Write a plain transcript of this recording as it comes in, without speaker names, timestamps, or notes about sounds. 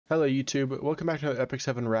Hello YouTube, welcome back to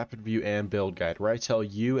Epicseven Rapid View and Build Guide, where I tell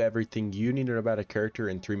you everything you need to know about a character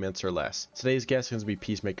in 3 minutes or less. Today's guest is going to be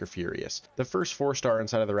Peacemaker Furious, the first 4-star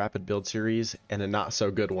inside of the Rapid Build series, and a not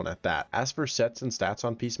so good one at that. As for sets and stats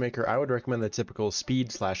on Peacemaker, I would recommend the typical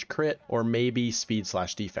speed/crit, or maybe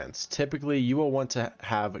speed/defense. Typically, you will want to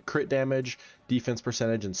have crit damage, defense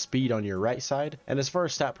percentage, and speed on your right side, and as far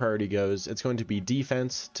as stat priority goes, it's going to be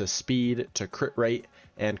defense to speed to crit rate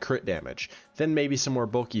and crit damage. Then maybe some more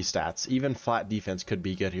bulky stats. Even flat defense could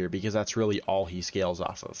be good here because that's really all he scales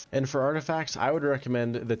off of. And for artifacts, I would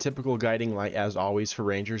recommend the typical guiding light as always for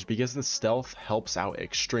rangers because the stealth helps out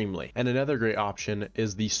extremely. And another great option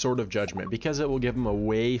is the Sword of Judgment because it will give him a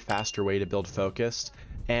way faster way to build focused,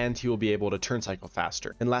 and he will be able to turn cycle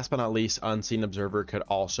faster. And last but not least, Unseen Observer could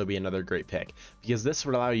also be another great pick because this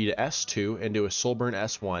would allow you to S2 and do a soul burn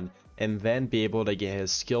S1 and then be able to get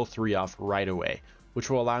his skill 3 off right away, which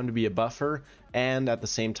will allow him to be a buffer and at the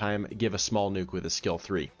same time give a small nuke with his skill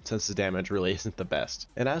 3, since his damage really isn't the best.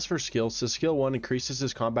 And as for skills, his skill 1 increases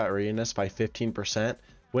his combat readiness by 15%.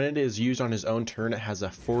 When it is used on his own turn, it has a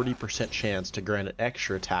 40% chance to grant an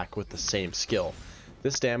extra attack with the same skill.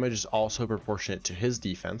 This damage is also proportionate to his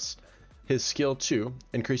defense. His skill 2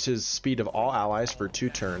 increases speed of all allies for 2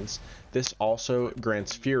 turns. This also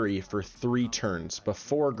grants Fury for 3 turns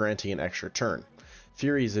before granting an extra turn.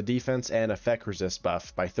 Fury is a defense and effect resist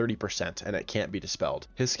buff by 30%, and it can't be dispelled.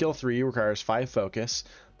 His skill 3 requires 5 focus,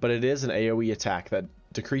 but it is an AoE attack that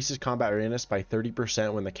decreases combat readiness by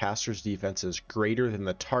 30% when the caster's defense is greater than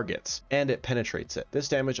the target's, and it penetrates it. This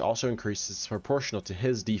damage also increases proportional to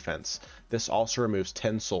his defense. This also removes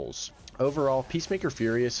 10 souls. Overall, Peacemaker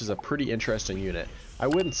Furious is a pretty interesting unit. I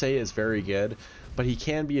wouldn't say it's very good, but he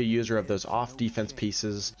can be a user of those off defense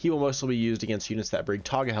pieces. He will mostly be used against units that bring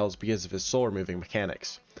Toggahels because of his soul removing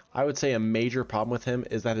mechanics. I would say a major problem with him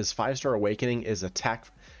is that his 5-star awakening is attack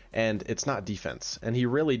and it's not defense, and he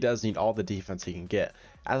really does need all the defense he can get.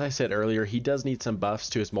 As I said earlier, he does need some buffs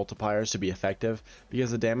to his multipliers to be effective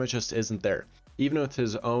because the damage just isn't there, even with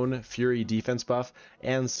his own Fury defense buff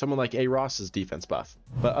and someone like A. Ross's defense buff.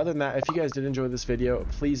 But other than that, if you guys did enjoy this video,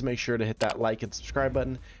 please make sure to hit that like and subscribe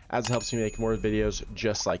button as it helps me make more videos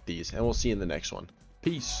just like these, and we'll see you in the next one.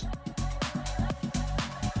 Peace.